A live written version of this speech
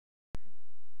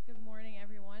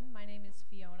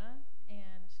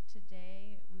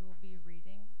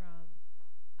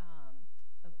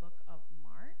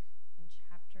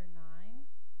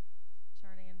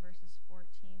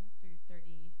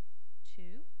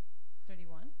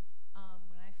32:31.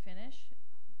 When I finish,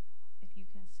 if you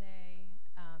can say,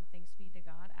 thanks be to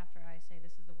God after I say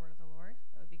this is the word of the Lord,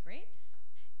 that would be great.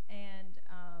 And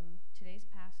today's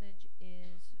passage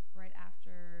is right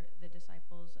after the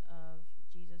disciples of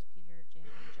Jesus, Peter, James,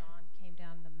 and John, came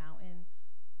down the mountain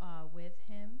with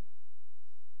him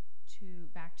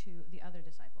back to the other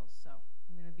disciples. So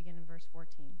I'm going to begin in verse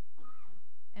 14.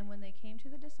 And when they came to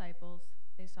the disciples,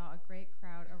 they saw a great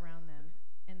crowd around them,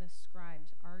 and the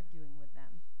scribes arguing with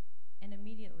them. And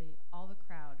immediately all the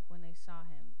crowd, when they saw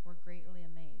him, were greatly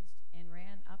amazed, and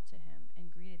ran up to him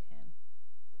and greeted him.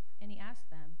 And he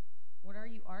asked them, "What are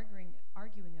you arguing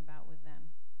about with them?"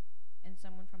 And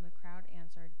someone from the crowd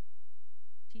answered,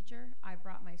 "Teacher, I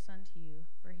brought my son to you,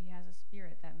 for he has a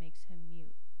spirit that makes him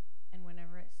mute. And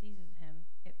whenever it seizes him,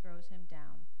 it throws him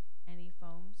down, and he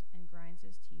foams and grinds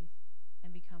his teeth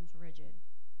and becomes rigid.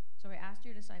 So I asked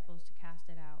your disciples to cast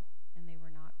it out, and they were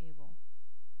not able."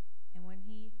 And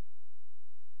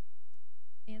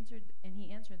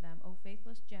he answered them, "O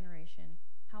faithless generation,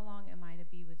 how long am I to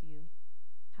be with you?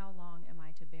 How long am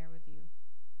I to bear with you?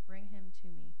 Bring him to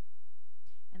me."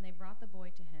 And they brought the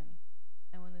boy to him.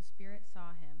 And when the spirit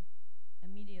saw him,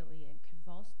 immediately it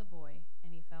convulsed the boy,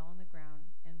 and he fell on the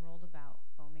ground and rolled about,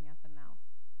 foaming at the mouth.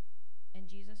 And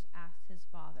Jesus asked his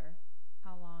father,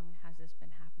 "How long has this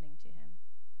been happening to him?"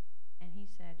 And he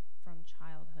said, "From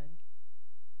childhood.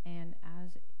 And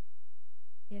as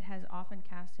it has often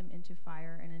cast him into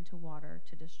fire and into water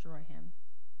to destroy him.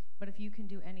 But if you can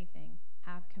do anything,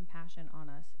 have compassion on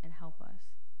us and help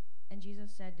us." And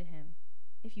Jesus said to him,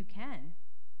 "If you can,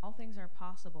 all things are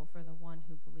possible for the one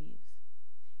who believes."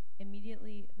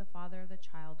 Immediately the father of the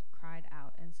child cried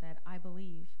out and said, "I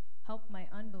believe, help my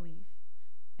unbelief."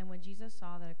 And when Jesus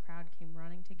saw that a crowd came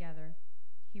running together,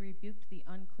 he rebuked the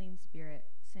unclean spirit,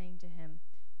 saying to him,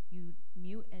 "You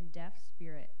mute and deaf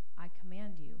spirit, I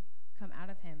command you, come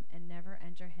out of him and never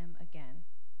enter him again."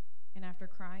 And after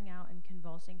crying out and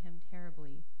convulsing him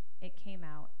terribly, it came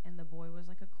out, and the boy was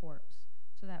like a corpse,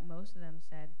 so that most of them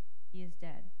said, "He is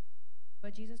dead."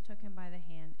 But Jesus took him by the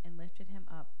hand and lifted him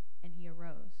up, and he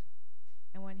arose.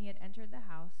 And when he had entered the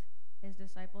house, his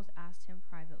disciples asked him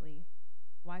privately,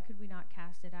 "Why could we not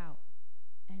cast it out?"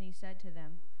 And he said to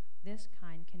them, "This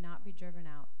kind cannot be driven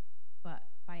out, but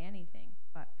by anything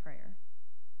but prayer."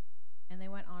 And they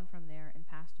went on from there and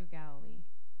passed through Galilee,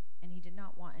 and he did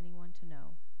not want anyone to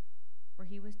know. For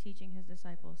he was teaching his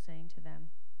disciples, saying to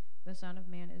them, "The Son of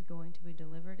Man is going to be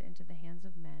delivered into the hands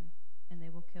of men, and they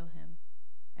will kill him.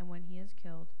 And when he is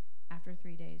killed, after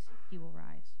 3 days he will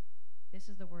rise." This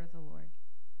is the word of the Lord.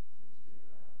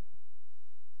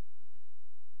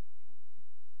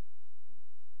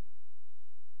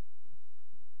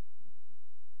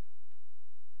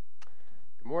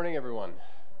 Good morning, everyone.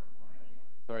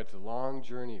 Sorry, it's a long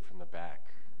journey from the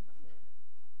back.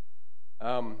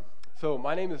 So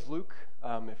my name is Luke.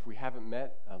 If we haven't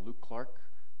met, Luke Clark.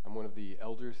 I'm one of the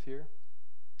elders here.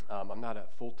 I'm not a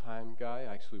full-time guy.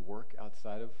 I actually work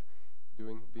outside of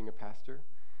being a pastor,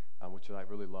 which I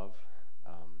really love.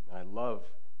 And I love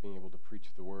being able to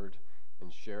preach the word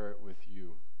and share it with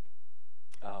you.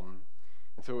 And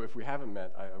so if we haven't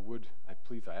met, I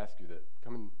ask you that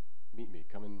come and meet me.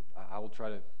 I will try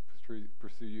to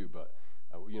pursue you. But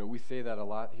we say that a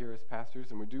lot here as pastors,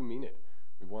 and we do mean it.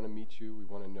 We want to meet you. We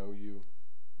want to know you.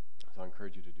 So I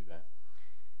encourage you to do that.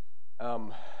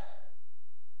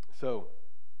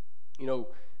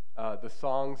 The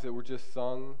songs that were just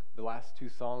sung, the last two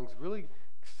songs, really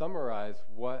summarize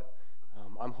what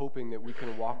I'm hoping that we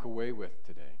can walk away with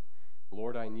today.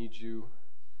 Lord, I need you,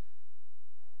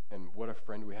 and what a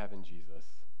friend we have in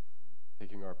Jesus,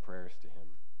 taking our prayers to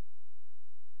him.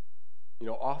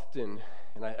 Often,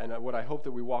 and what I hope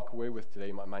that we walk away with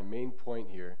today, my main point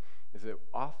here, is that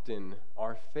often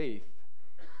our faith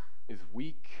is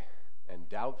weak and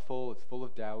doubtful, it's full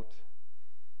of doubt.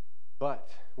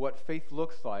 But what faith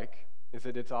looks like is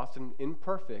that it's often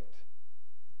imperfect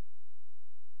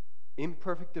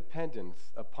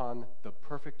dependence upon the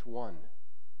perfect one,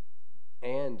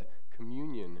 and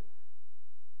communion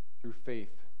through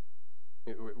faith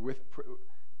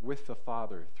with the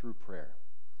Father through prayer.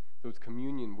 So it's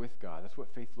communion with God. That's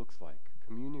what faith looks like.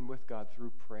 Communion with God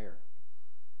through prayer.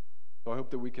 So I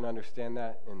hope that we can understand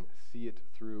that and see it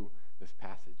through this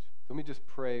passage. So let me just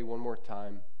pray one more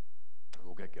time, and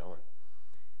we'll get going.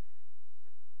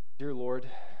 Dear Lord,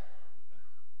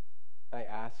 I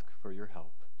ask for your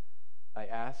help. I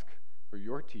ask for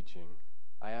your teaching.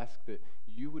 I ask that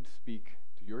you would speak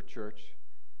to your church,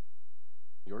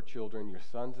 your children, your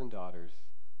sons and daughters,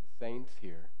 the saints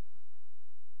here,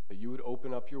 that you would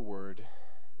open up your word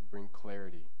and bring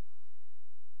clarity.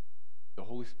 The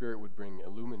Holy Spirit would bring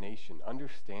illumination,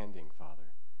 understanding, Father.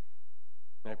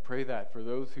 And I pray that for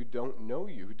those who don't know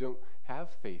you, who don't have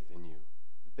faith in you,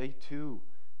 that they too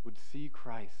would see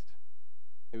Christ.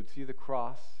 They would see the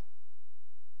cross,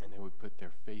 and they would put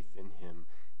their faith in him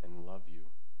and love you.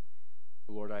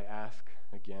 So Lord, I ask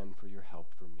again for your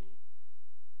help for me.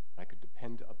 I could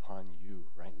depend upon you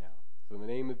right now. So in the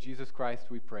name of Jesus Christ,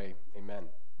 we pray. Amen.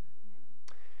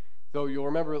 So you'll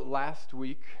remember last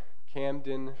week,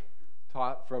 Camden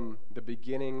taught from the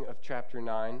beginning of chapter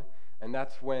 9, and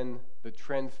that's when the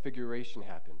transfiguration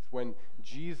happens, when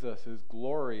Jesus'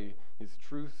 glory, his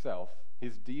true self,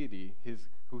 his deity,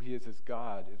 who he is as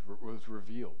God, was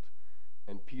revealed.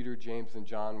 And Peter, James, and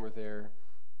John were there,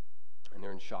 and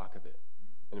they're in shock of it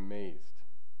and amazed.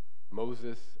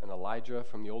 Moses and Elijah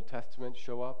from the Old Testament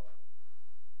show up.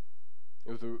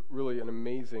 It was really an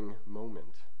amazing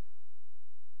moment.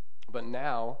 But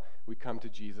now we come to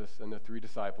Jesus and the three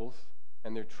disciples,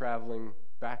 and they're traveling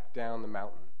back down the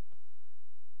mountain.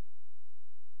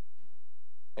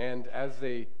 And as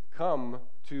they come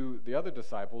to the other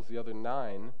disciples, the other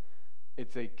 9,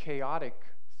 it's a chaotic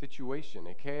situation,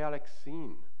 a chaotic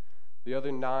scene. The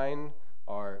other 9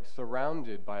 are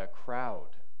surrounded by a crowd,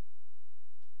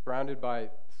 surrounded by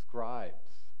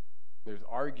scribes. There's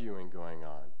arguing going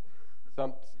on.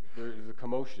 There's a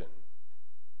commotion.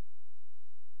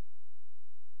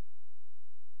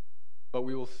 But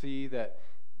we will see that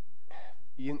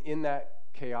in that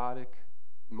chaotic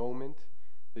moment,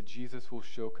 that Jesus will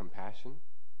show compassion,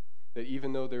 that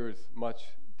even though there is much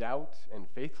doubt and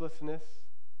faithlessness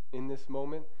in this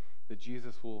moment, that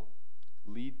Jesus will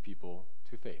lead people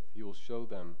to faith. He will show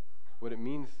them what it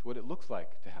means, what it looks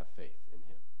like to have faith in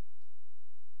him.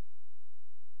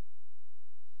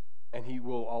 And he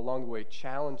will, along the way,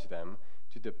 challenge them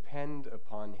to depend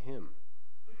upon him.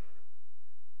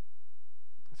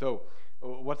 So,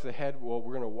 what's ahead? Well,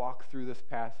 we're going to walk through this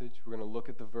passage. We're going to look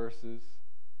at the verses.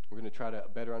 We're going to try to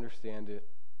better understand it.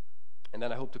 And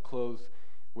then I hope to close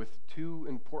with 2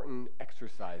 important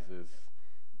exercises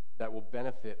that will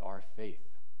benefit our faith.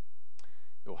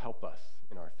 That will help us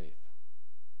in our faith.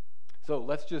 So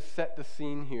let's just set the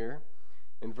scene here.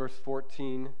 In verse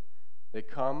 14, they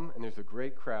come, and there's a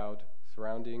great crowd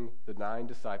surrounding the 9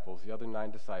 disciples, the other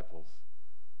 9 disciples.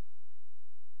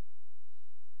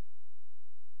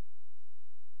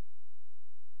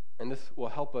 And this will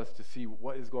help us to see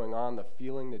what is going on, the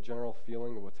general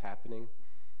feeling of what's happening.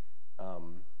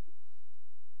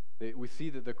 We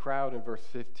see that the crowd in verse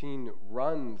 15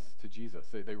 runs to Jesus.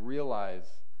 They realize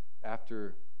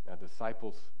after the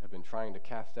disciples have been trying to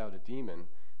cast out a demon,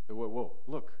 that, whoa,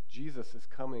 look, Jesus is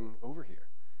coming over here.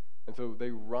 And so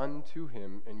they run to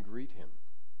him and greet him.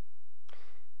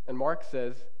 And Mark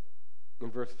says in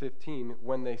verse 15,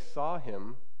 when they saw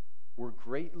him, were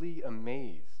greatly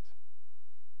amazed.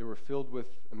 They were filled with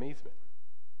amazement.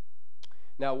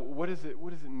 Now, what does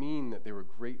it mean that they were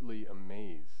greatly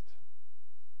amazed?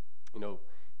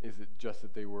 Is it just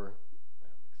that they were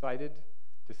excited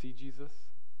to see Jesus?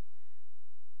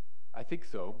 I think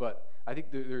so, but I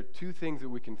think there are 2 things that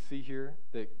we can see here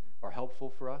that are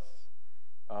helpful for us.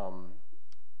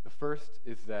 The first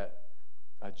is that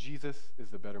Jesus is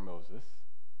the better Moses.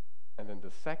 And then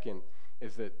the second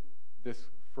is that this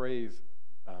phrase,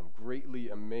 greatly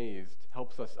amazed,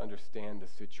 helps us understand the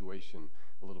situation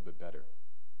a little bit better.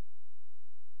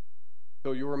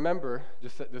 So you'll remember,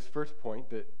 just at this first point,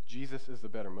 that Jesus is the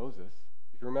better Moses.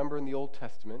 If you remember in the Old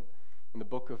Testament, in the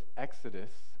book of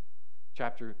Exodus,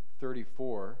 chapter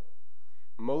 34,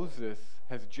 Moses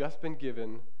has just been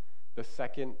given the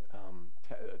second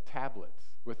tablets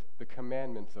with the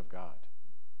commandments of God.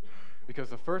 Because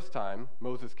the first time,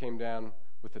 Moses came down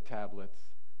with the tablets,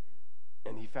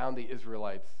 and he found the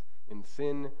Israelites in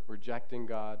sin, rejecting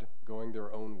God, going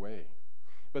their own way.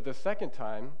 But the second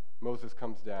time, Moses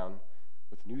comes down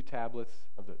with new tablets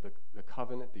of the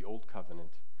covenant, the old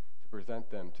covenant, to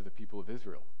present them to the people of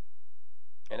Israel.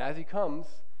 And as he comes,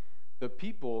 the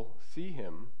people see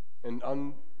him, and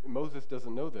Moses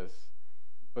doesn't know this,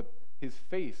 but his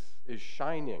face is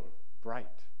shining bright.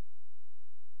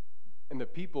 And the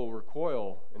people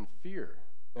recoil in fear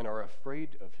and are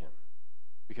afraid of him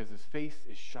because his face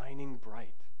is shining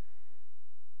bright.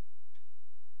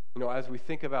 As we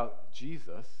think about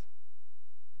Jesus,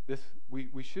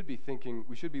 we should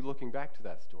be looking back to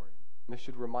that story. And this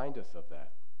should remind us of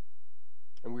that.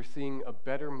 And we're seeing a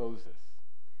better Moses,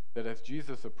 that as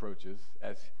Jesus approaches,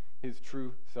 as his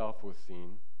true self was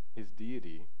seen, his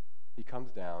deity, he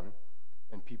comes down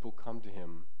and people come to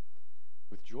him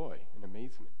with joy and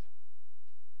amazement.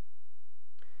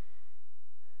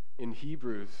 In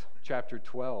Hebrews chapter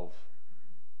 12,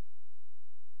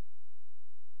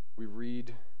 we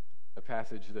read a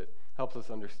passage that helps us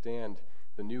understand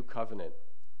the new covenant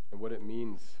and what it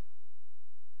means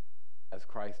as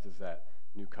Christ is that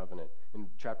new covenant. In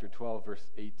chapter 12, verse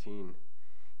 18,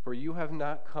 "For you have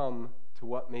not come to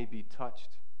what may be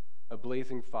touched, a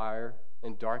blazing fire,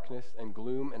 and darkness, and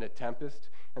gloom, and a tempest,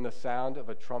 and the sound of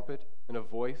a trumpet, and a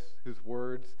voice whose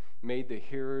words made the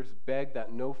hearers beg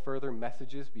that no further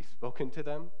messages be spoken to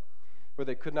them, for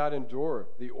they could not endure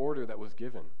the order that was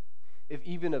given. If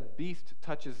even a beast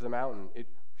touches the mountain, it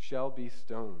shall be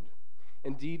stoned.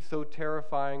 Indeed, so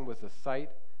terrifying was the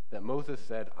sight that Moses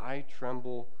said, 'I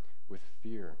tremble with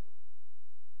fear.'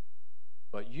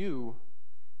 But you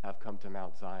have come to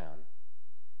Mount Zion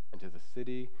and to the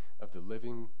city of the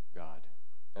living God."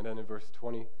 And then in verse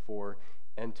 24,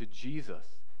 "And to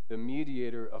Jesus, the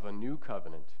mediator of a new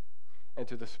covenant, and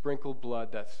to the sprinkled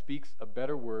blood that speaks a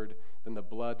better word than the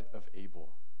blood of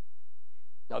Abel."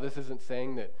 Now, this isn't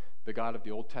saying that the God of the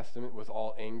Old Testament was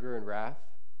all anger and wrath.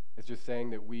 It's just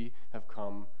saying that we have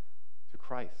come to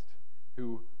Christ,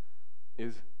 who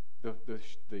is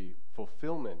the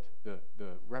fulfillment,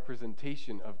 the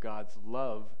representation of God's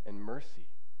love and mercy,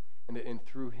 and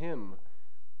through him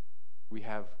we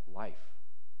have life,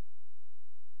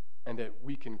 and that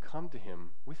we can come to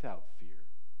him without fear.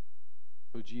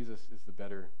 So Jesus is the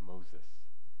better Moses.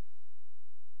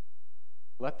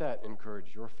 Let that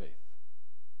encourage your faith,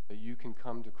 that you can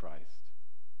come to Christ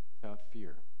without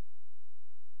fear.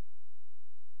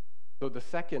 So the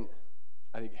second,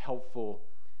 I think, helpful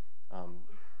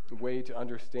way to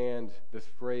understand this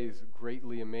phrase,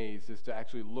 greatly amazed, is to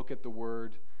actually look at the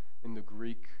word in the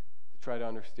Greek, to try to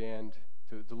understand,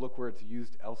 to look where it's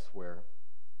used elsewhere.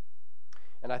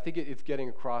 And I think it's getting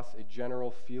across a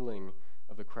general feeling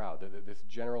of the crowd, this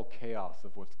general chaos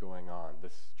of what's going on,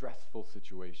 this stressful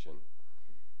situation.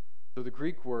 So the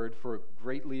Greek word for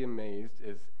greatly amazed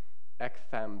is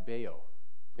ekthambeo.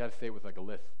 You got to say it with like a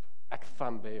lisp.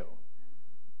 Ekthambeo.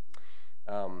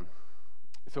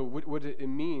 So what it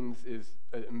means is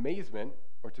amazement,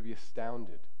 or to be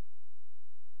astounded.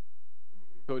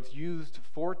 So it's used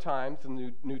 4 times in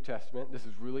the New Testament. This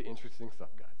is really interesting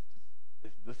stuff,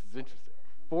 guys. This is interesting.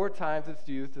 4 times it's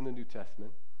used in the New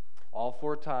Testament. All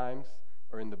 4 times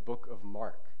are in the book of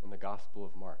Mark, in the Gospel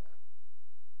of Mark.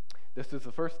 This is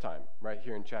the first time, right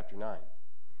here in chapter 9.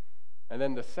 And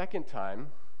then the second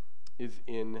time is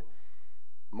in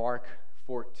Mark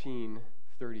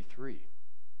 14:33,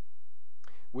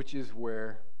 which is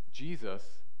where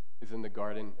Jesus is in the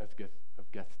Garden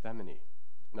of Gethsemane.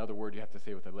 Another word you have to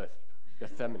say with a lisp,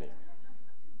 Gethsemane.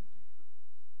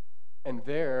 And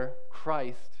there,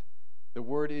 Christ, the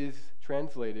word is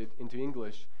translated into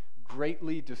English,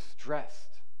 greatly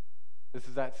distressed. This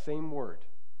is that same word.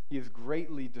 He is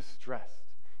greatly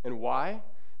distressed. And why?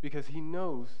 Because he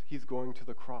knows he's going to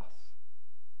the cross.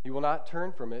 He will not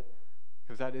turn from it,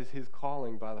 because that is his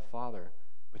calling by the Father,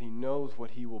 but he knows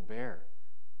what he will bear,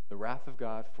 the wrath of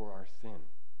God for our sin.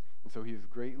 And so he is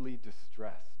greatly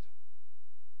distressed.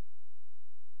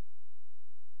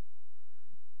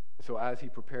 So as he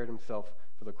prepared himself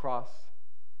for the cross,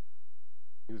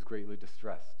 he was greatly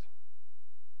distressed.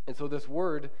 And so this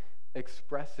word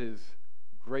expresses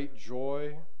great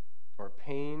joy or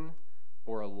pain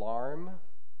or alarm.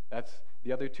 That's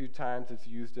the other 2 times it's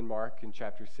used in Mark in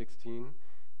chapter 16.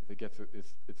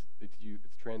 It's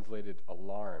translated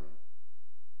alarm.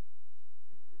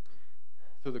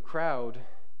 So the crowd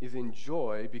is in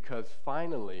joy because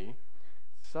finally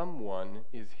someone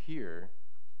is here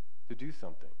to do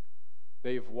something.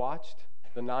 They've watched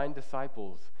the 9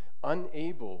 disciples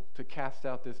unable to cast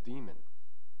out this demon.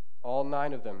 All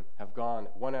 9 of them have gone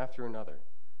one after another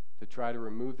to try to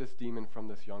remove this demon from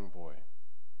this young boy.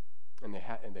 And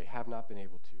they have not been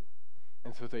able to.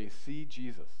 And so they see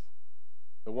Jesus,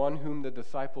 the one whom the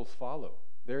disciples follow,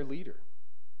 their leader.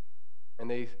 And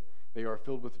they are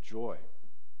filled with joy.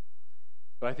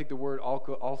 But I think the word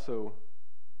also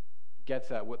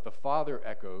gets at what the Father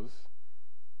echoes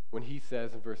when he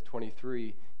says in verse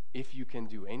 23, if you can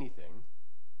do anything,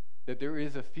 that there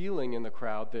is a feeling in the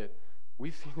crowd that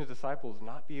we've seen the disciples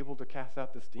not be able to cast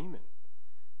out this demon.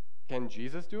 Can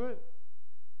Jesus do it?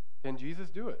 Can Jesus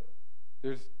do it?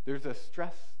 There's a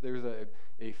stress, there's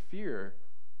a fear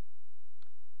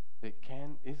that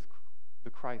is the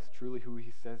Christ truly who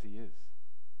he says he is?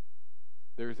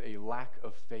 There's a lack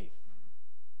of faith,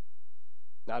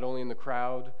 not only in the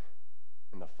crowd,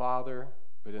 in the Father,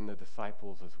 but in the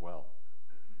disciples as well.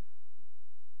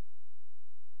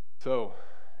 So,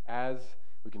 as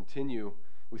we continue,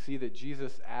 we see that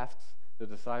Jesus asks the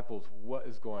disciples what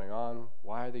is going on.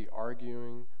 Why are they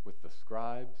arguing with the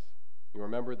scribes? You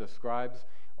remember the scribes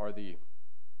are the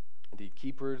the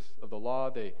keepers of the law,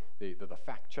 they're the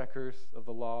fact checkers of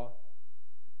the law.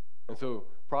 And so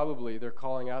probably they're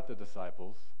calling out the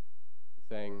disciples,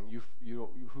 saying,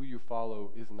 who you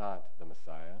follow is not the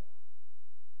Messiah.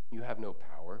 You have no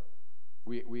power.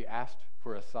 We asked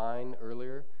for a sign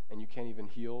earlier, and you can't even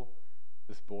heal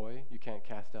this boy. You can't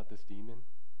cast out this demon.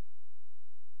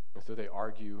 And so they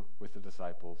argue with the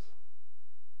disciples.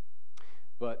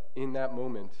 But in that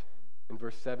moment, in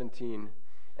verse 17,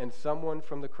 and someone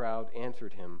from the crowd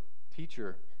answered him,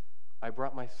 "Teacher, I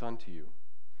brought my son to you."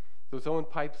 So someone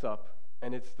pipes up,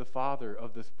 and it's the father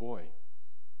of this boy.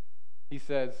 He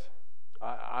says,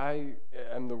 I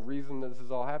am the reason this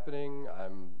is all happening.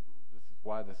 This is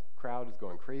why this crowd is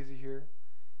going crazy here,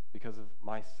 because of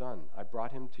my son. I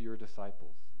brought him to your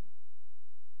disciples,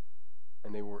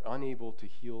 and they were unable to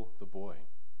heal the boy.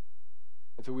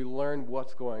 And so we learn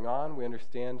what's going on. We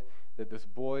understand that this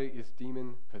boy is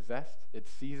demon-possessed. It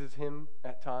seizes him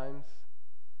at times.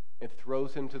 It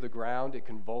throws him to the ground. It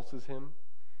convulses him.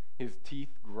 His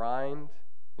teeth grind.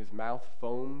 His mouth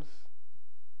foams.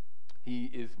 He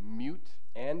is mute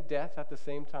and deaf at the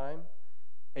same time,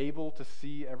 able to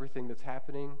see everything that's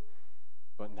happening,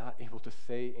 but not able to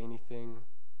say anything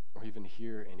or even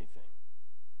hear anything.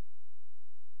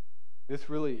 This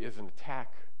really is an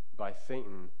attack by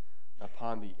Satan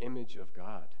upon the image of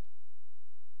God.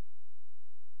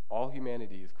 All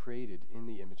humanity is created in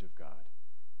the image of God,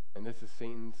 and this is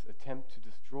Satan's attempt to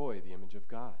destroy the image of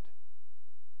God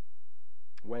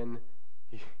when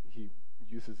he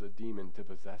uses a demon to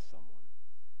possess someone,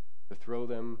 to throw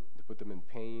them, to put them in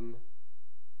pain.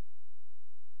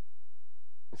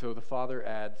 And so the Father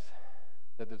adds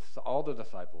that all the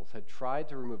disciples had tried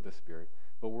to remove the spirit,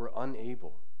 but were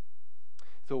unable.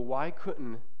 So why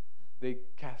couldn't they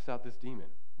cast out this demon?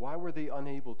 Why were they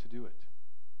unable to do it?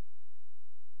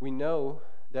 We know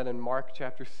that in Mark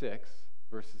chapter 6,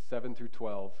 verses 7 through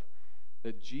 12,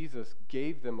 that Jesus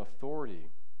gave them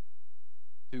authority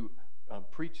to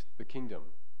preach the kingdom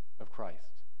of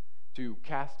Christ, to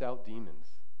cast out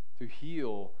demons, to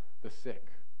heal the sick.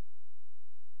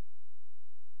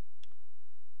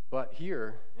 But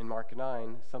here in Mark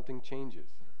 9, something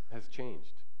has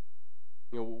changed.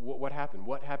 You know, what happened?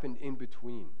 What happened in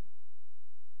between?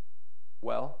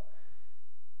 Well,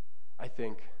 I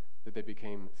think that they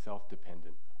became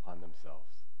self-dependent upon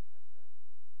themselves.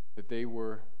 That they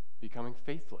were becoming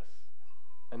faithless.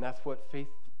 And that's what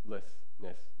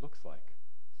faithlessness looks like.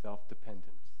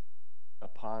 Self-dependence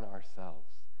upon ourselves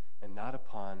and not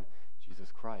upon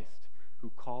Jesus Christ, who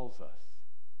calls us,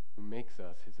 who makes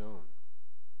us his own.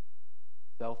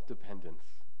 Self-dependence.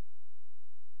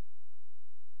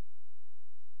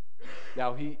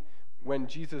 Now, when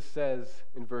Jesus says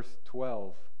in verse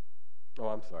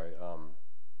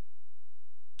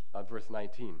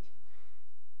 19,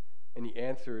 and he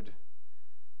answered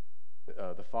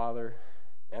the Father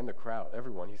and the crowd,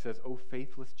 everyone, he says, "O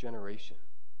faithless generation."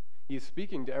 He is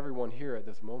speaking to everyone here at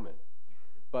this moment,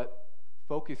 but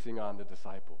focusing on the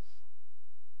disciples.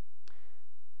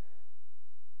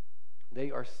 They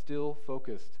are still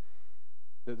focused.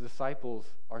 The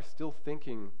disciples are still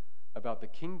thinking about the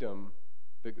kingdom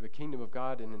of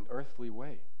God in an earthly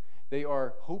way. They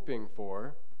are hoping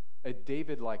for a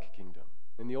David-like kingdom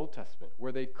in the Old Testament,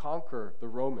 where they conquer the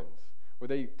Romans, where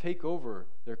they take over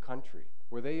their country,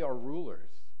 where they are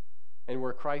rulers, and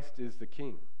where Christ is the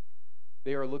king.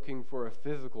 They are looking for a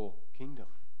physical kingdom,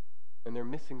 and they're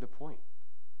missing the point.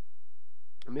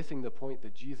 Missing the point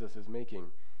that Jesus is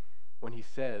making when he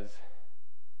says,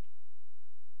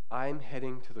 "I'm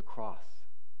heading to the cross.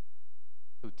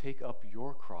 So take up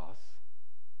your cross,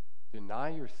 deny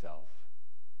yourself,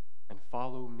 and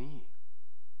follow me."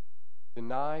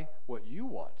 Deny what you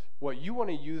want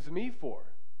to use me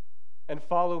for, and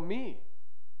follow me.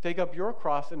 Take up your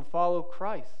cross and follow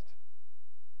Christ.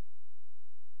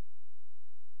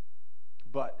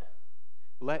 But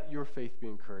let your faith be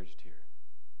encouraged here.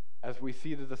 As we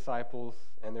see the disciples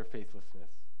and their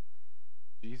faithlessness,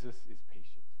 Jesus is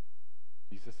patient.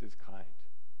 Jesus is kind.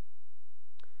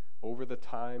 Over the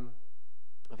time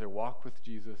of their walk with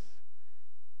Jesus,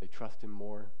 they trust him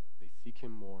more, they seek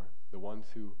him more, the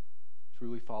ones who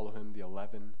truly follow him, the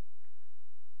 11.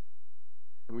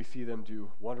 And we see them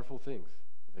do wonderful things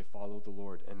as they follow the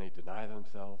Lord, and they deny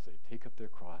themselves, they take up their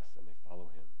cross, and they follow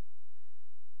him.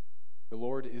 The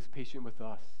Lord is patient with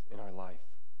us in our life.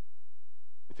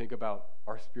 We think about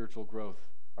our spiritual growth,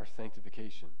 our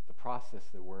sanctification, the process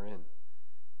that we're in.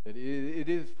 That it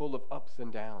is full of ups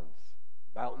and downs,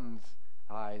 mountains,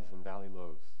 highs, and valley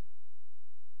lows.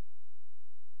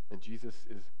 And Jesus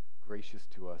is gracious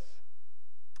to us.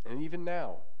 And even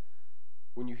now,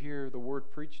 when you hear the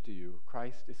word preached to you,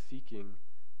 Christ is seeking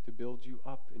to build you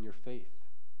up in your faith,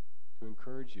 to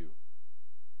encourage you,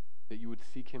 that you would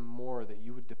seek him more, that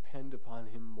you would depend upon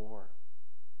him more.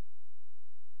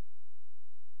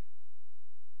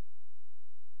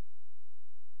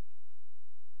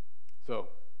 So,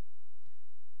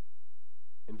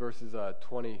 in verses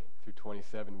 20 through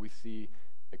 27, we see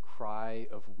a cry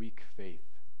of weak faith.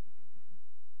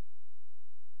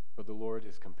 But the Lord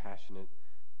is compassionate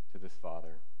to this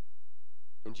father.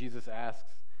 And Jesus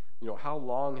asks, how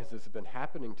long has this been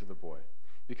happening to the boy?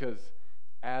 Because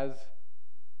as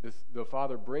the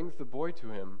father brings the boy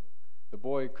to him, the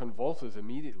boy convulses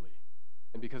immediately.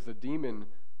 And because the demon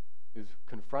is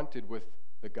confronted with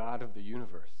the God of the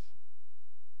universe.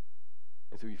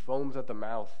 And so he foams at the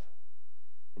mouth.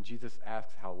 And Jesus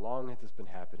asks, how long has this been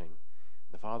happening?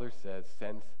 And the father says,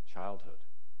 since childhood.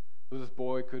 So this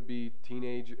boy could be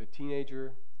a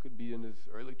teenager, could be in his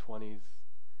early 20s.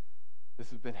 This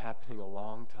has been happening a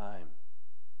long time.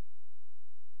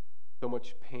 So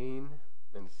much pain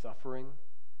and suffering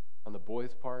on the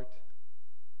boy's part,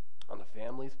 on the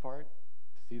family's part,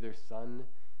 to see their son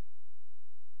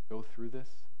go through this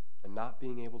and not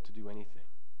being able to do anything.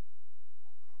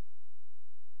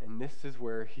 And this is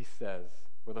where he says,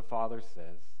 where the father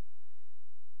says,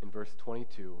 in verse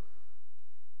 22,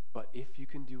 but if you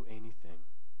can do anything,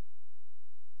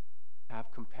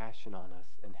 have compassion on us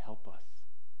and help us.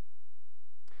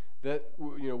 That,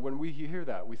 when we hear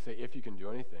that, we say, if you can do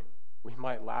anything, we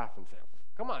might laugh and say,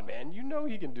 come on, man,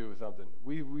 he can do something.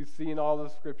 We've seen all the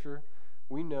scripture.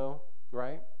 We know,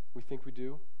 right? We think we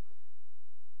do.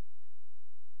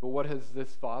 But what has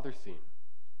this father seen?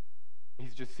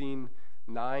 He's just seen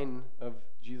 9 of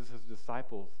Jesus'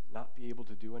 disciples not be able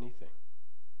to do anything.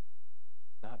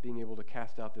 Not being able to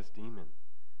cast out this demon.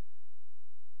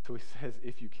 So he says,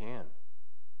 if you can.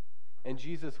 And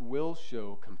Jesus will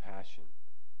show compassion.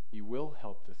 He will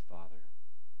help this father.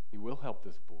 He will help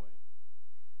this boy.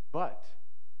 But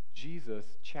Jesus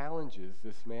challenges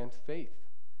this man's faith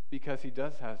because he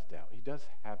does have doubt. He does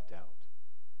have doubt.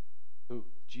 So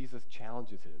Jesus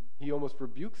challenges him. He almost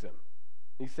rebukes him.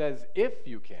 He says, if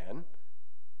you can,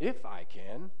 if I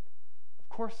can, of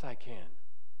course I can.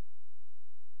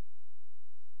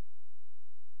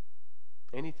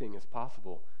 Anything is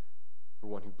possible for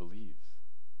one who believes.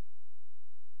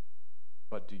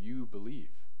 But do you believe?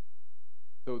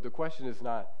 So the question is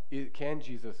not, can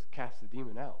Jesus cast the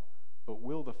demon out? But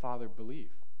will the Father believe?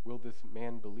 Will this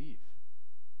man believe?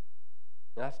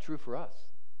 And that's true for us.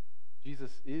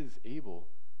 Jesus is able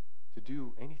to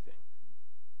do anything,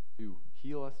 to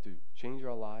heal us, to change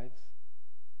our lives.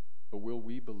 But will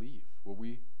we believe? Will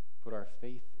we put our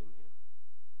faith in him?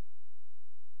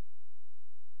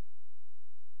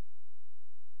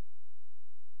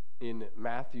 In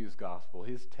Matthew's gospel,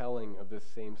 his telling of this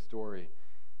same story,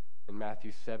 in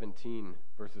Matthew 17,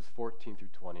 verses 14 through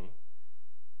 20,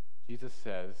 Jesus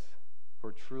says,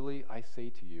 for truly I say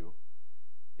to you,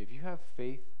 if you have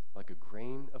faith like a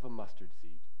grain of a mustard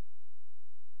seed,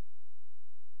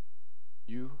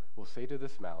 you will say to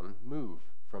this mountain, move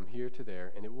from here to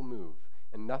there, and it will move,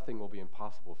 and nothing will be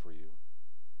impossible for you.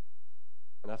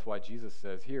 And that's why Jesus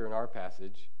says here in our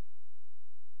passage,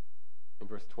 in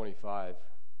verse 25,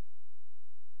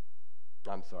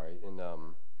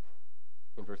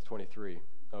 in verse 23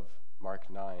 of Mark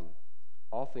 9,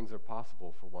 all things are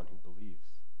possible for one who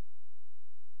believes.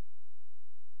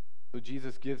 So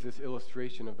Jesus gives this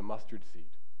illustration of the mustard seed.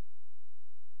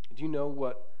 Do you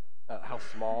know how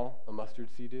small a mustard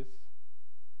seed is?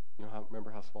 Remember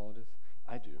how small it is?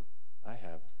 I do. I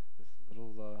have this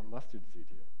little mustard seed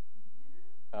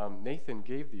here. Nathan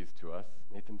gave these to us,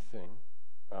 Nathan Singh,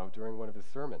 during one of his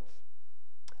sermons.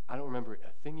 I don't remember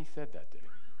a thing he said that day.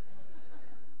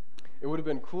 It would have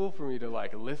been cool for me to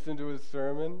listen to his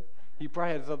sermon. He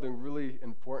probably had something really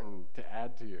important to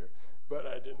add to here, but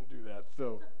I didn't do that.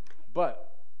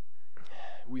 But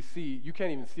we see, you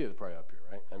can't even see it probably up here,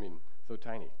 right? I mean, so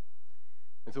tiny.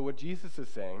 And so what Jesus is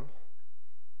saying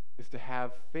is to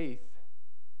have faith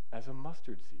as a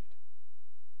mustard seed,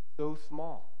 so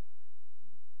small.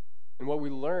 And what we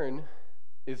learn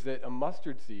is that a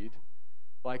mustard seed,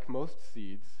 like most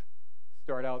seeds,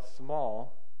 start out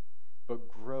small but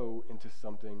grow into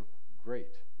something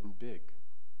great and big.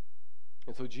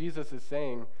 And so Jesus is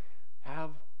saying,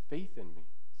 have faith in me,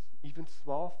 even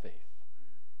small faith.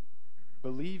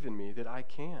 Believe in me that I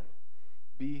can.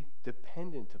 Be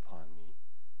dependent upon me,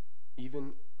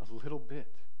 even a little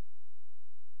bit.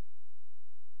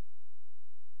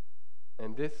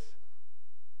 And this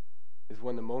is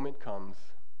when the moment comes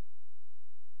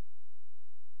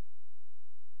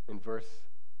in verse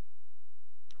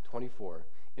 24.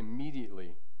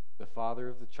 Immediately, the father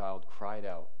of the child cried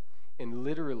out, And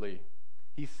literally,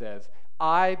 he says,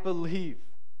 I believe.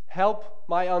 Help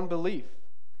my unbelief.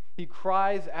 He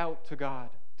cries out to God,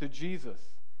 to Jesus.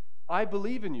 I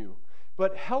believe in you,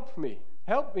 but help me.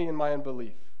 Help me in my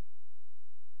unbelief.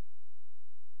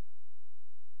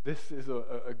 This is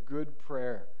a good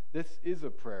prayer. This is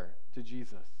a prayer to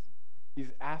Jesus.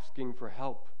 He's asking for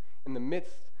help in the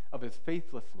midst of his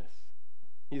faithlessness.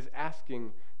 He's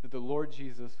asking that the Lord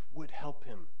Jesus would help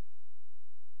him.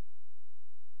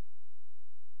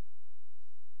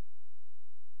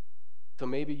 So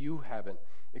maybe you haven't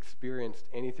experienced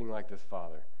anything like this,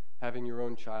 Father, having your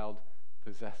own child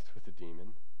possessed with a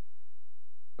demon.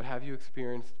 But have you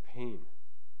experienced pain,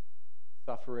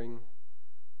 suffering,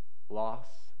 loss,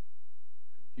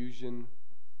 confusion,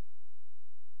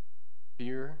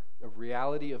 fear, a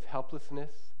reality of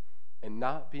helplessness, and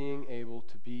not being able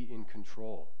to be in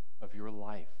control of your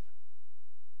life?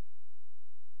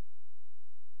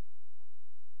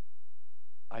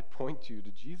 I point you to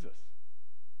Jesus.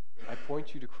 I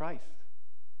point you to Christ,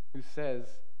 who says,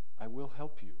 I will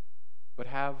help you, but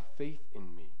have faith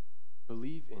in me,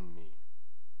 believe in me.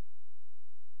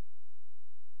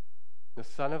 The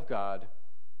Son of God,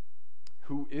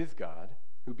 who is God,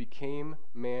 who became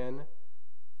man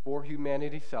for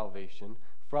humanity's salvation,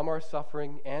 from our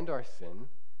suffering and our sin,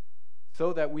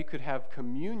 so that we could have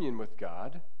communion with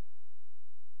God,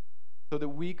 so that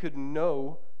we could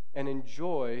know and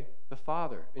enjoy the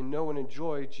Father, and know and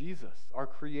enjoy Jesus, our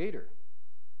Creator.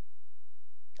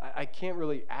 I can't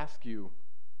really ask you,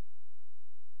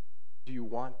 do you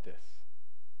want this?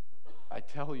 I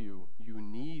tell you, you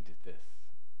need this.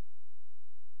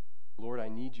 Lord, I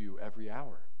need you every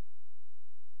hour.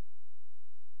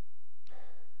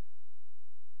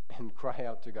 And cry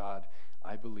out to God,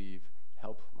 I believe,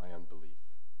 help my unbelief.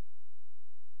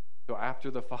 So after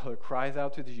the Father cries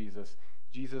out to Jesus,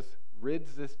 Jesus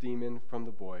rids this demon from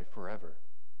the boy forever.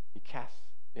 He casts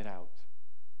it out.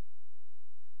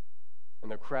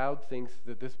 And the crowd thinks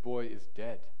that this boy is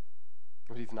dead,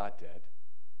 but he's not dead.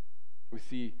 We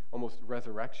see almost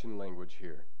resurrection language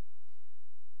here,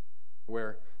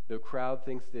 where the crowd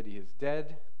thinks that he is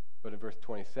dead, but in verse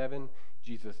 27,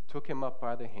 Jesus took him up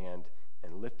by the hand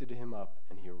and lifted him up,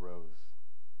 and he arose.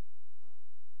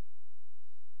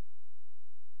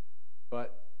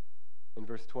 But in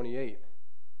verse 28,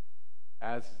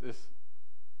 as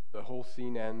the whole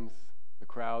scene ends, the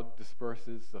crowd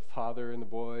disperses, the father and the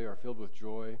boy are filled with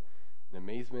joy and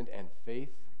amazement and faith.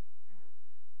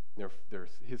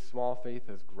 His small faith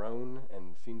has grown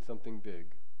and seen something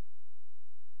big.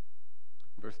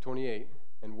 Verse 28,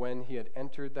 and when he had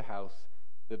entered the house,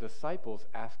 the disciples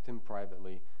asked him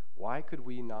privately, why could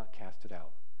we not cast it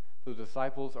out? So the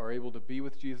disciples are able to be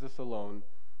with Jesus alone,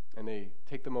 and they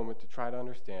take the moment to try to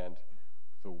understand,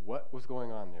 so what was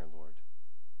going on there, Lord?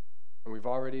 And we've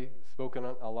already spoken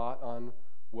a lot on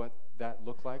what that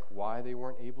looked like, why they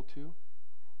weren't able to,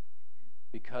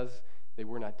 because they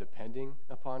were not depending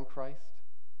upon Christ.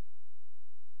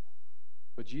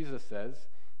 But Jesus says,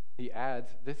 he adds,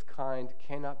 this kind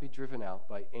cannot be driven out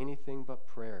by anything but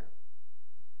prayer.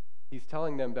 He's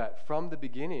telling them that from the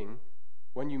beginning,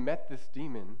 when you met this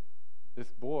demon,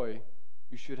 this boy,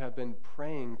 you should have been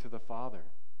praying to the Father,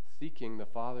 seeking the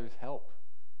Father's help.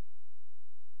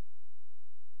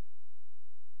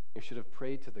 You should have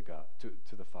prayed to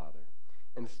the Father.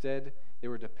 Instead, they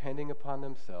were depending upon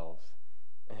themselves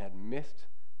and had missed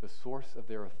the source of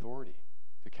their authority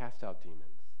to cast out demons.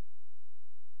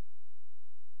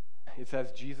 It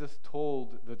says Jesus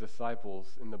told the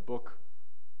disciples in the book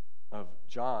of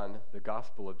John, the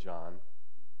Gospel of John,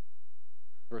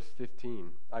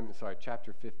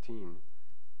 chapter 15.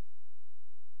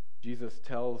 Jesus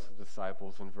tells the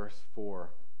disciples in verse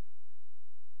 4,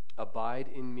 abide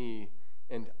in me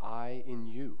and I in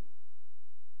you.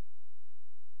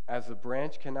 As the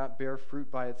branch cannot bear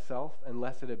fruit by itself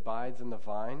unless it abides in the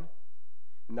vine,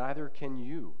 neither can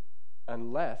you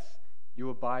unless you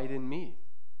abide in me.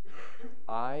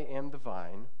 I am the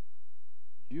vine,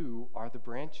 you are the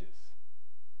branches.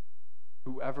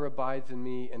 Whoever abides in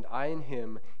me and I in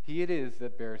him, he it is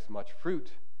that bears much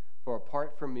fruit, for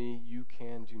apart from me you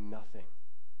can do nothing.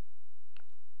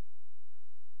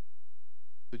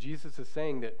 So Jesus is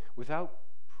saying that without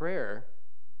prayer,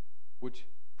 which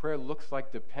prayer looks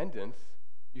like dependence,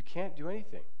 you can't do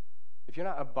anything. If you're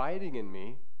not abiding in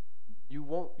me, you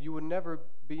would never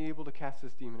be able to cast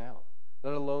this demon out,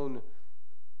 let alone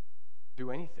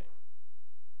do anything.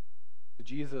 So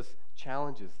Jesus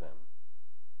challenges them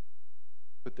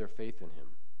to put their faith in him.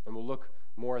 And we'll look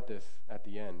more at this at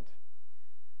the end.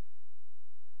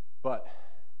 But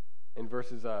in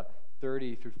verses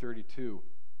 30 through 32,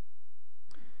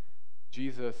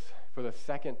 Jesus, for the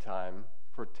second time,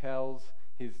 foretells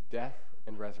his death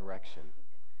and resurrection.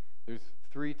 There's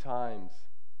 3 times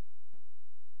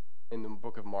in the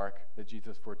book of Mark that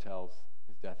Jesus foretells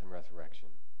his death and resurrection.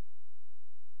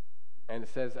 And it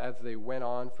says, as they went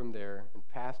on from there and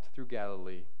passed through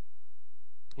Galilee,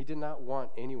 he did not want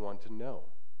anyone to know,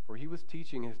 for he was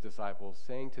teaching his disciples,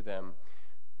 saying to them,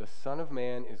 the Son of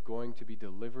Man is going to be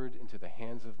delivered into the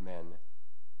hands of men,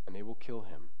 and they will kill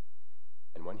him.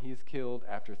 And when he is killed,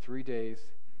 after 3 days,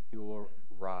 he will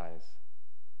rise.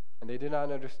 And they did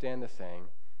not understand the saying,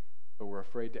 but were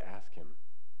afraid to ask him.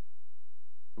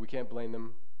 So we can't blame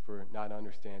them for not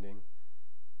understanding.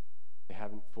 They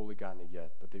haven't fully gotten it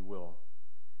yet, but they will.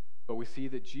 But we see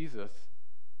that Jesus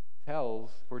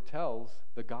foretells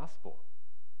the gospel.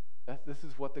 This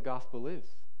is what the gospel is.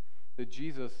 That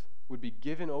Jesus would be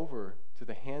given over to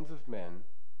the hands of men,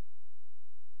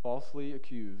 falsely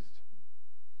accused,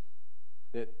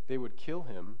 that they would kill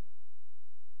him,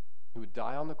 he would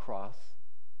die on the cross,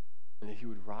 and that he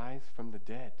would rise from the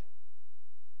dead.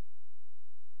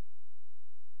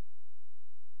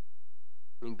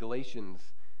 In Galatians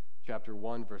chapter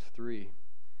 1, verse 3,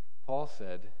 Paul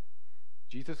said,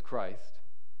 Jesus Christ,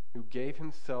 who gave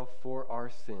himself for our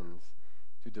sins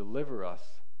to deliver us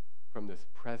from this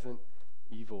present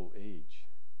evil age.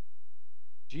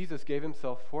 Jesus gave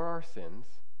himself for our sins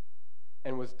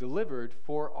and was delivered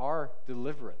for our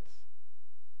deliverance.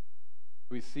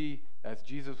 We see as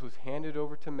Jesus was handed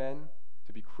over to men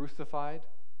to be crucified,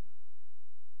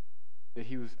 that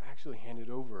he was actually handed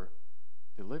over,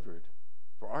 delivered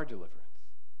for our deliverance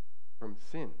from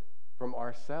sin, from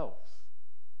ourselves,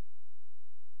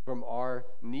 from our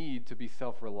need to be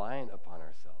self-reliant upon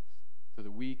ourselves, so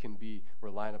that we can be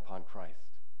reliant upon Christ.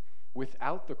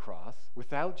 Without the cross,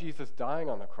 without Jesus dying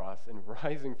on the cross and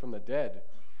rising from the dead,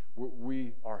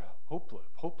 we are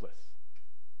hopeless.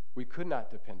 We could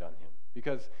not depend on him,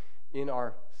 because in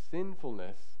our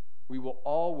sinfulness, we will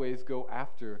always go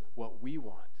after what we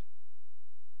want.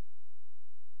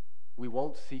 We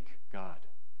won't seek God.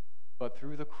 But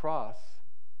through the cross,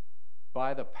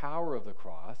 by the power of the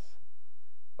cross,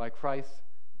 by Christ's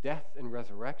death and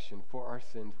resurrection for our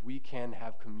sins, we can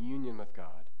have communion with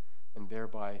God and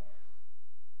thereby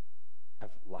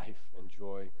have life and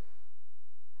joy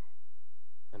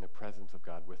and the presence of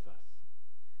God with us.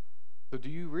 So do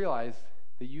you realize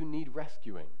that you need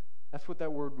rescuing? That's what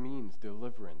that word means,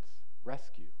 deliverance,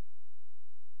 rescue.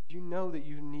 Do you know that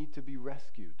you need to be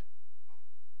rescued?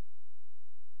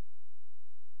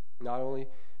 Not only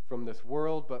from this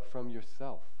world, but from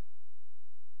yourself.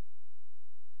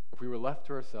 If we were left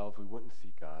to ourselves, we wouldn't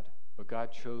seek God, but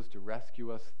God chose to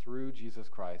rescue us through Jesus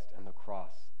Christ and the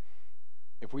cross.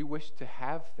 If we wish to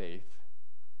have faith,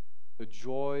 the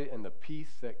joy and the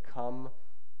peace that come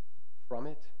from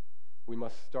it, we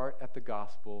must start at the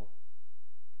gospel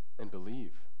and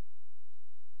believe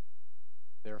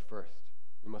there first.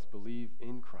 We must believe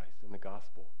in Christ and the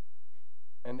gospel.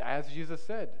 And as Jesus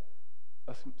said,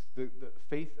 the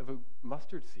faith of a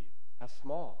mustard seed, how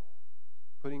small,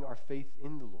 putting our faith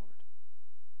in the Lord.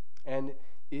 And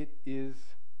it is,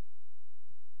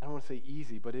 I don't want to say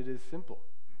easy, but it is simple.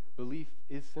 Belief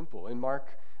is simple. In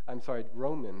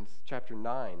Romans chapter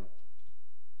 9,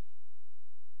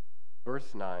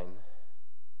 verse 9,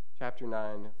 chapter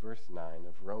 9, verse 9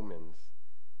 of Romans,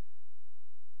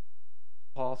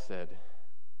 Paul said,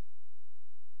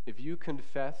 if you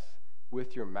confess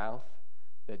with your mouth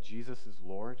that Jesus is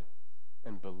Lord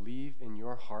and believe in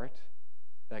your heart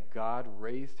that God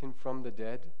raised him from the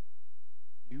dead,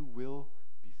 you will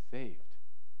be saved.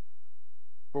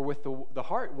 For with the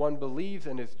heart one believes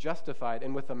and is justified,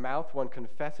 and with the mouth one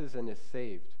confesses and is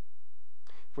saved.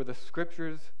 For the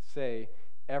scriptures say,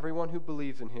 everyone who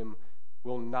believes in him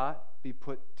will not be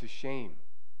put to shame.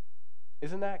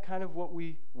 Isn't that kind of what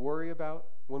we worry about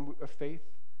when a faith?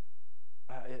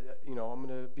 I'm going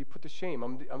to be put to shame.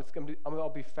 I'll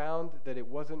be found that it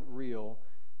wasn't real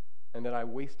and that I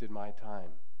wasted my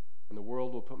time, and the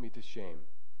world will put me to shame.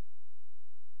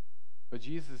 But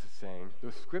Jesus is saying,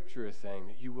 the scripture is saying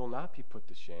that you will not be put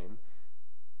to shame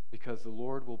because the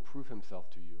Lord will prove himself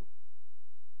to you.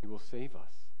 He will save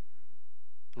us.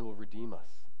 He will redeem us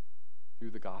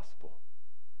through the gospel.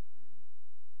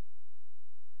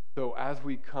 So as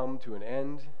we come to an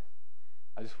end,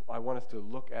 I want us to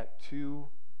look at 2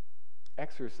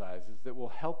 exercises that will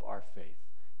help our faith,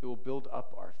 that will build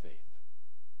up our faith.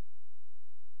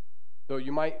 So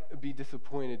you might be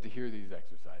disappointed to hear these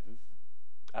exercises.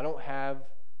 I don't have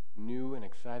new and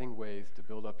exciting ways to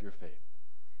build up your faith.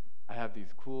 I have these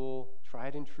cool,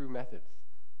 tried and true methods.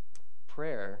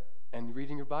 Prayer and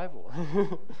reading your Bible.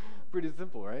 Pretty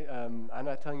simple, right? I'm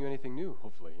not telling you anything new,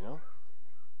 hopefully,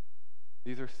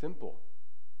 These are simple.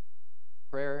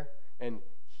 Prayer and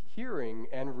hearing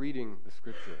and reading the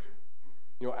Scripture.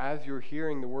 As you're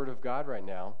hearing the Word of God right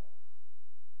now,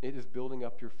 it is building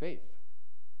up your faith.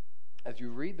 As you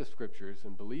read the Scriptures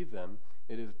and believe them,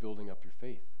 it is building up your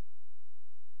faith.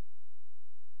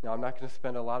 Now, I'm not going to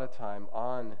spend a lot of time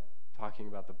on talking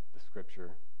about the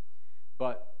Scripture,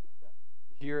 but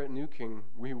here at New King,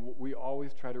 we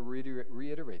always try to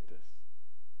reiterate this,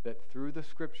 that through the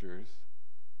Scriptures,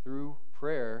 through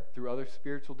prayer, through other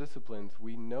spiritual disciplines,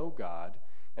 we know God,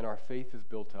 and our faith is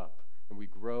built up, and we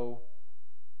grow,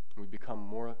 and we become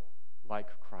more like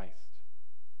Christ.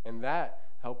 And that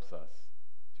helps us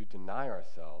to deny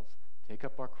ourselves, take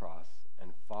up our cross,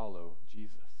 and follow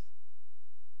Jesus.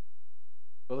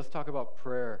 So let's talk about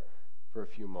prayer for a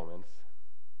few moments.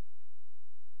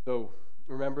 So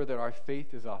remember that our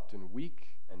faith is often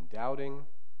weak and doubting,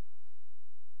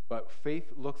 but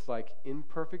faith looks like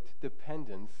imperfect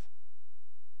dependence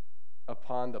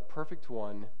upon the perfect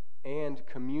one and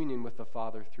communion with the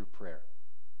Father through prayer.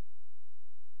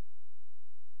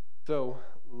 So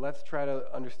let's try to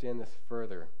understand this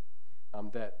further,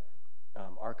 that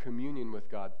our communion with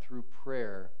God through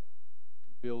prayer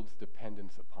builds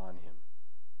dependence upon Him.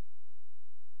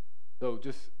 So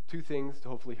just two things to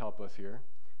hopefully help us here.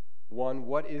 One,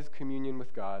 what is communion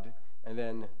with God? And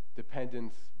then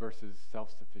dependence versus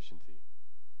self-sufficiency.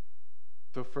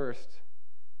 So first,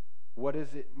 what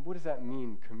does that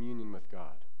mean, communion with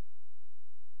God?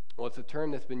 Well, it's a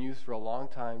term that's been used for a long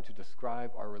time to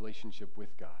describe our relationship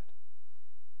with God.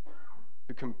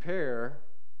 To compare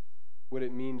what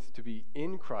it means to be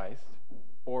in Christ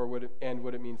and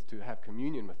what it means to have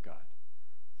communion with God.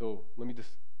 So let me just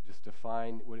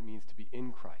define what it means to be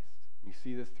in Christ. You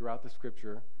see this throughout the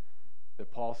Scripture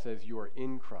that Paul says you are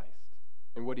in Christ.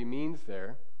 And what he means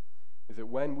there is that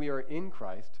when we are in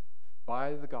Christ,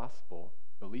 by the gospel,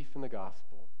 belief in the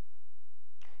gospel,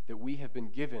 that we have been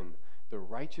given the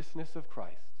righteousness of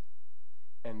Christ,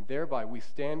 and thereby we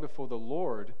stand before the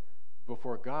Lord,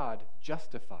 before God,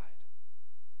 justified.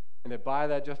 And that by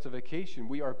that justification,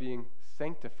 we are being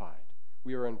sanctified.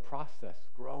 We are in process,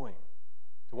 growing,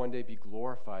 to one day be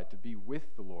glorified, to be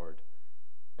with the Lord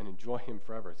and enjoy Him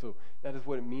forever. So that is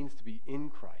what it means to be in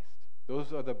Christ.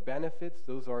 Those are the benefits,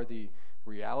 those are the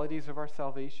realities of our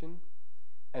salvation,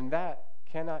 and that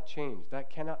cannot change. That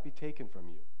cannot be taken from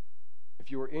you. If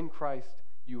you are in Christ,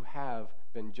 you have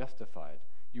been justified.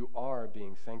 You are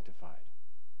being sanctified.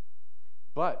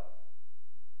 But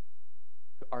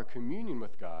our communion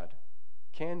with God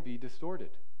can be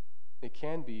distorted. It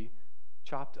can be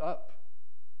chopped up,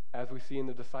 as we see in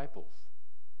the disciples.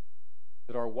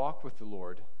 That our walk with the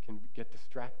Lord can get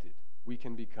distracted. We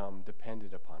can become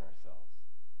dependent upon ourselves.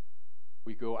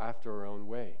 We go after our own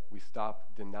way. We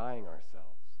stop denying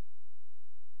ourselves.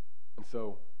 And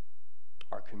so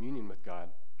our communion with God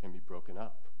can be broken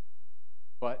up.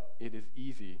 But it is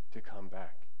easy to come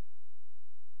back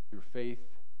through faith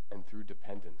and through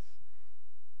dependence.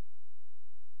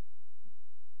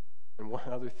 And one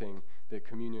other thing that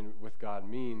communion with God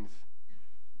means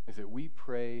is that we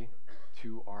pray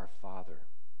to our Father.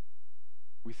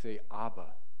 We say, Abba.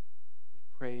 We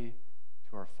pray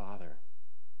to our Father.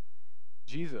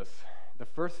 Jesus, the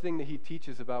first thing that he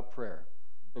teaches about prayer,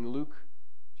 in Luke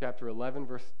chapter 11,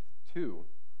 verse 2,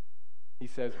 he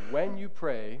says, when you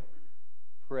pray,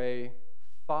 pray,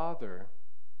 Father,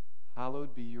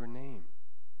 hallowed be your name.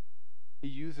 He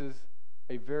uses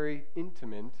a very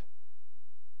intimate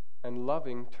and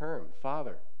loving term,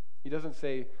 Father. He doesn't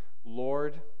say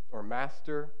Lord or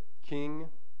Master, King,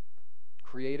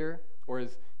 Creator, or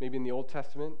as maybe in the Old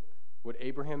Testament, what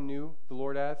Abraham knew the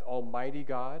Lord as, Almighty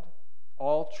God,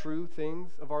 all true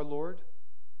things of our Lord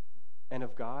and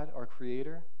of God, our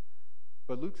Creator.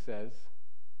 But Luke says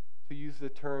to use the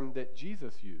term that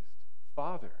Jesus used,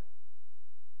 Father,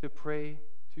 to pray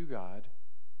to God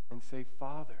and say,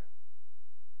 Father.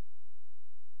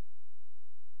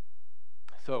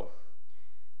 So,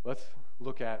 let's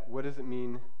look at what does it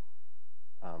mean,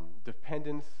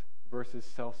 dependence versus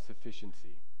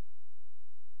self-sufficiency.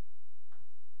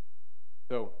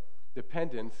 So,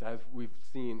 dependence, as we've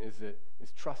seen,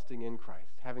 is trusting in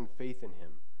Christ, having faith in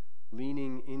Him,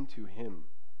 leaning into Him.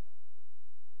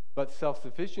 But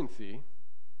self-sufficiency,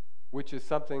 which is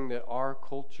something that our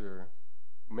culture,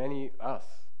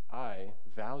 I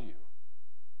value.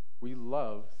 We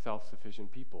love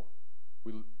self-sufficient people.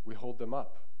 We hold them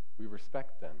up. We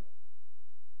respect them.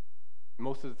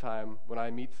 Most of the time, when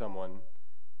I meet someone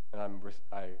and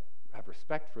I have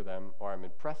respect for them or I'm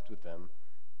impressed with them,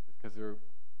 it's because they're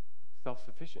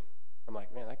self-sufficient. I'm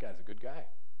like, man, that guy's a good guy.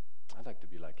 I'd like to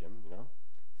be like him,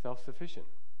 Self-sufficient.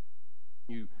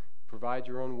 You provide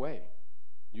your own way.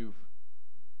 You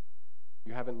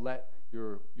haven't let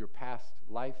your past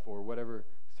life or whatever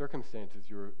circumstances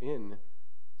you're in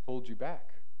hold you back.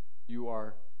 You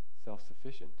are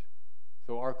self-sufficient.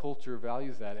 So our culture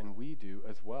values that, and we do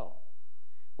as well.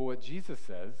 But what Jesus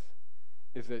says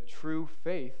is that true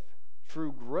faith,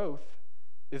 true growth,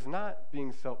 is not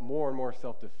being more and more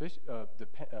self-sufficient,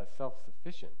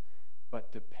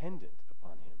 but dependent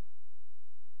upon him.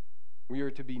 We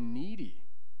are to be needy.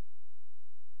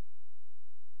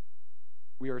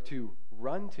 We are to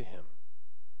run to him.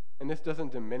 And this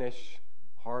doesn't diminish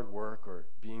hard work or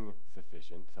being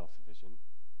sufficient, self-sufficient,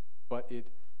 but it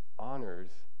honors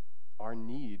our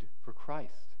need for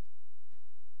Christ.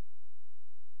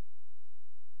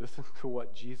 Listen to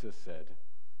what Jesus said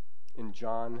in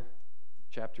John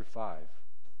chapter 5.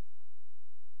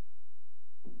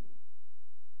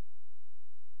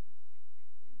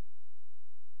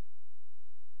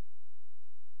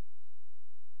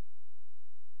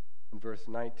 In verse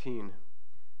 19,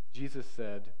 Jesus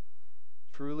said,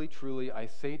 "Truly, truly, I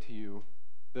say to you,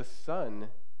 the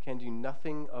Son can do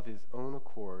nothing of his own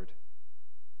accord,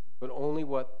 but only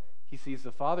what he sees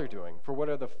the Father doing. For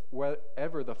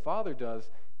whatever the Father does,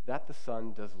 that the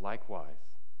Son does likewise."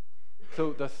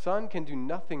 So the Son can do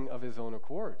nothing of his own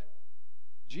accord.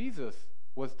 Jesus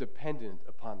was dependent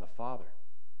upon the Father.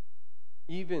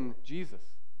 Even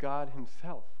Jesus, God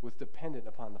himself, was dependent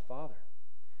upon the Father.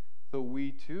 So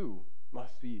we too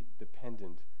must be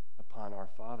dependent upon our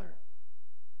Father.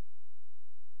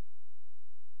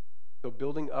 So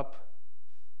building up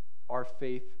our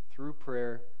faith through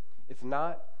prayer, it's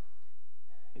not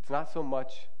so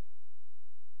much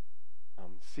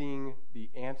seeing the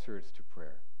answers to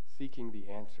prayer, seeking the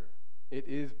answer. It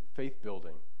is faith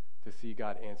building to see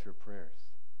God answer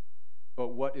prayers. But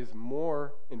what is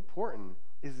more important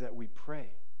is that we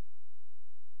pray.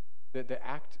 That the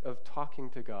act of talking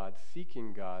to God,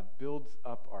 seeking God, builds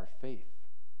up our faith.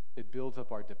 It builds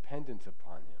up our dependence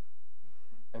upon him.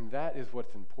 And that is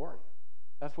what's important.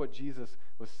 That's what Jesus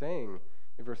was saying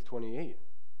in verse 28,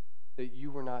 that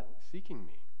you were not seeking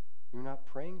me. You were not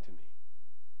praying to me.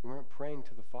 You weren't praying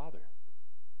to the Father.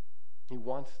 He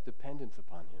wants dependence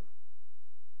upon him.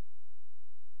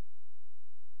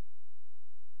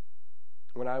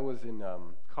 When I was in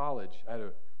college, I had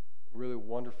a really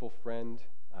wonderful friend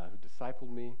who discipled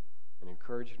me and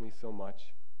encouraged me so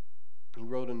much. He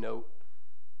wrote a note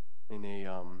in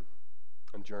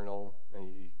a journal, and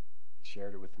he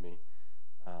shared it with me.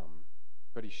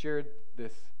 But he shared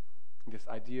this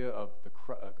idea of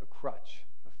a crutch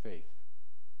of faith.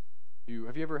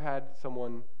 Have you ever had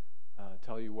someone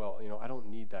tell you, well, I don't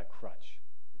need that crutch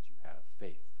that you have,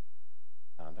 faith.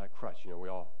 That crutch, we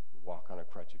all walk on a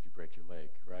crutch if you break your leg,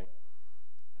 right?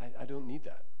 I don't need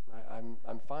that.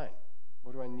 I'm fine.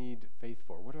 What do I need faith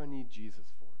for? What do I need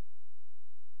Jesus for?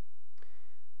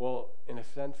 Well, in a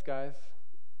sense, guys,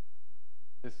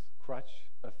 this crutch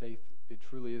of faith, it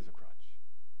truly is a crutch.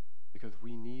 Because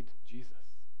we need Jesus.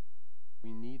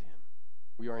 We need him.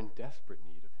 We are in desperate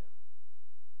need of him.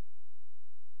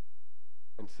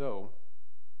 And so,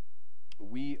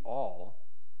 we all,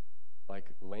 like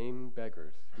lame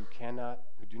beggars who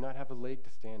do not have a leg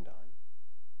to stand on,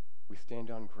 we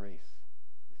stand on grace.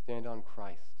 We stand on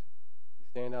Christ. We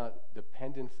stand on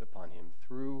dependence upon him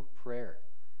through prayer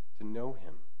to know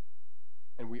him.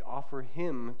 And we offer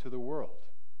him to the world,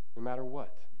 no matter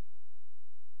what.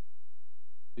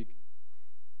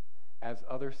 As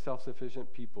other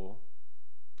self-sufficient people,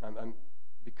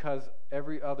 because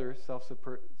every other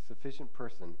self-sufficient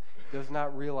person does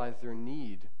not realize their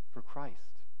need for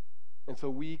Christ. And so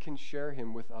we can share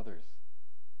him with others.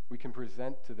 We can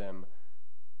present to them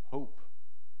hope.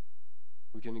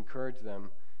 We can encourage them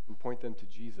and point them to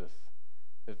Jesus,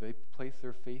 that if they place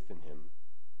their faith in him,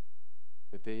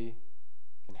 that they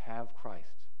can have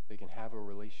Christ. They can have a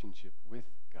relationship with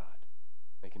God.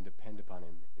 They can depend upon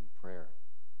him in prayer.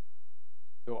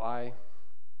 So I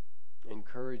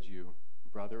encourage you,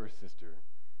 brother or sister,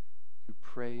 to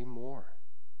pray more,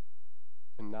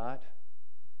 to not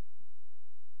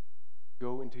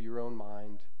go into your own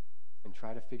mind and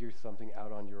try to figure something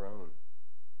out on your own,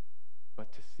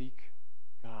 but to seek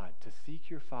God, to seek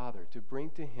your Father, to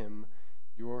bring to him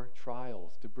your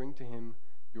trials, to bring to him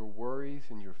your worries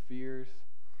and your fears,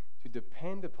 to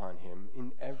depend upon him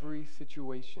in every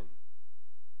situation.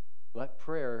 Let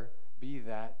prayer be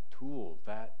that tool,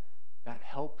 that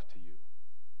help to you.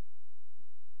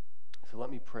 So let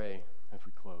me pray as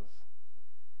we close.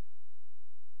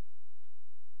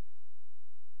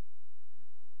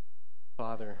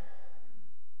 Father,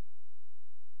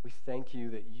 we thank you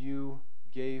that you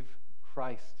gave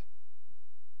Christ,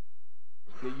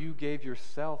 that you gave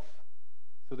yourself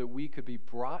so that we could be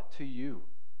brought to you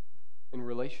in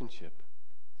relationship,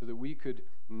 so that we could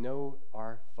know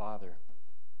our Father,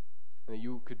 and that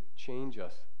you could change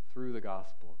us through the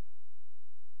gospel.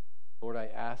 Lord, I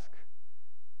ask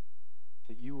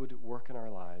that you would work in our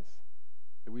lives,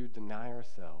 that we would deny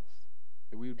ourselves,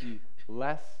 that we would be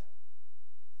less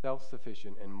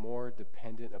self-sufficient and more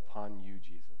dependent upon you,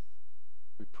 Jesus.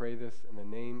 We pray this in the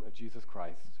name of Jesus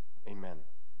Christ. Amen.